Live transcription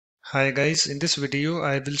Hi guys, in this video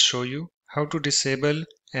I will show you how to disable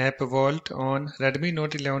App Vault on Redmi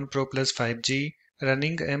Note 11 Pro Plus 5G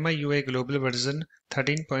running MIUI global version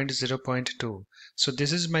 13.0.2. So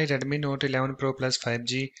this is my Redmi Note 11 Pro Plus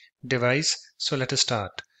 5G device. So let us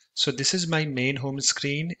start. So this is my main home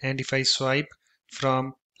screen, and if I swipe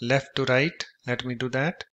from left to right, let me do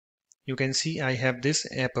that. You can see I have this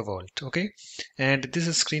App Vault, okay? And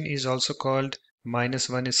this screen is also called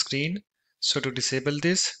 -1 screen. So to disable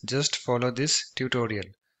this, just follow this tutorial.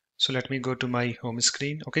 So let me go to my home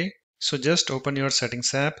screen, okay? So just open your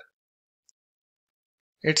settings app.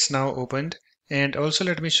 It's now opened. And also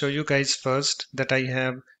let me show you guys first that I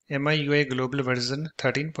have MIUI global version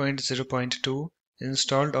 13.0.2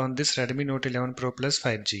 installed on this Redmi Note 11 Pro Plus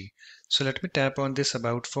 5G. So let me tap on this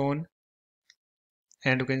about phone.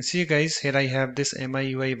 And you can see guys, here I have this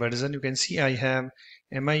MIUI version. You can see I have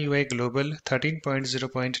MIUI Global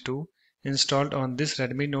 13.0.2 installed on this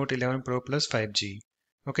Redmi Note 11 Pro Plus 5G.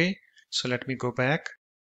 Okay, so let me go back.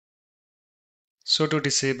 So to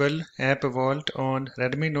disable App Vault on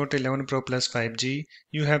Redmi Note 11 Pro Plus 5G,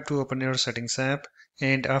 you have to open your settings app,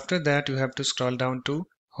 and after that you have to scroll down to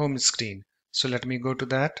home screen. So let me go to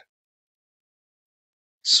that.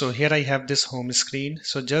 So here I have this home screen.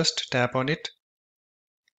 So just tap on it.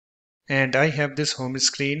 And I have this home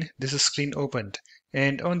screen, this screen opened,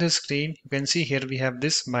 and on this screen you can see here we have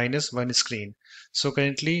this -1 screen. So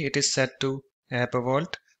currently it is set to App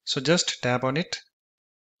Vault. So just tap on it,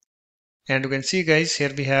 and you can see guys,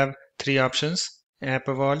 here we have three options: App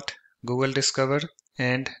Vault, Google Discover,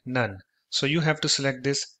 and None. So you have to select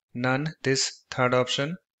this None, this third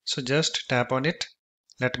option. So just tap on it.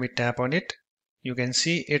 Let me tap on it. You can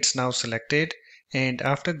see it's now selected, and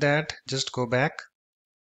after that just go back.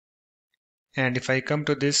 And if I come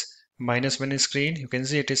to this -1 screen, you can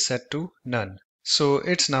see it is set to None. So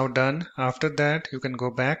it's now done. After that, you can go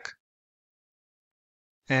back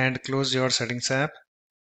and close your settings app.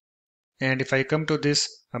 And if I come to this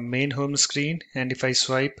main home screen, and if I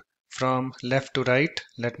swipe from left to right,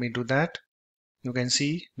 let me do that. You can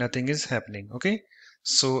see nothing is happening. Okay,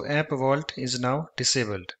 so App Vault is now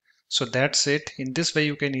disabled. So that's it. In this way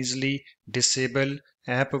you can easily disable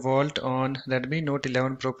App Vault on Redmi Note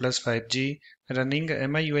 11 Pro Plus 5G running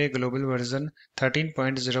MIUI global version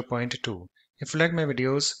 13.0.2. If you like my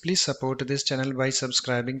videos, please support this channel by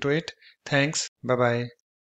subscribing to it. Thanks. Bye bye.